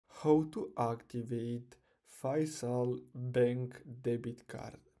how to activate Faysal bank debit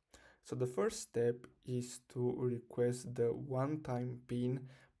card. So the first step is to request the one-time PIN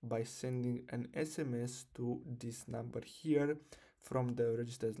by sending an SMS to this number here from the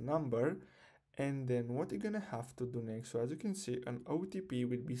registered number. And then what you're gonna have to do next, so as you can see, an OTP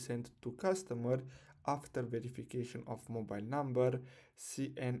will be sent to customer after verification of mobile number,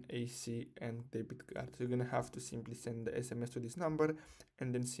 CNAC and debit card. So you're gonna have to simply send the SMS to this number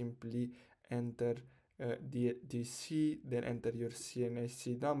and then simply enter the DC, then enter your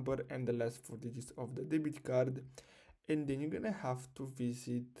CNAC number and the last four digits of the debit card, and then you're gonna have to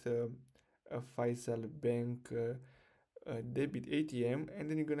visit a Faysal bank debit ATM, and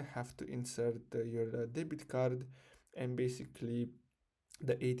then you're gonna have to insert your debit card, and basically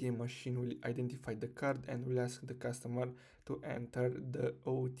the ATM machine will identify the card and will ask the customer to enter the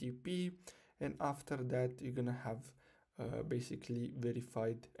OTP, and after that you're gonna have basically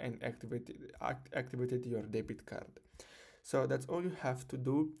verified and activated your debit card. So that's all you have to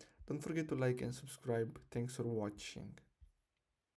do. Don't forget to like and subscribe. Thanks for watching.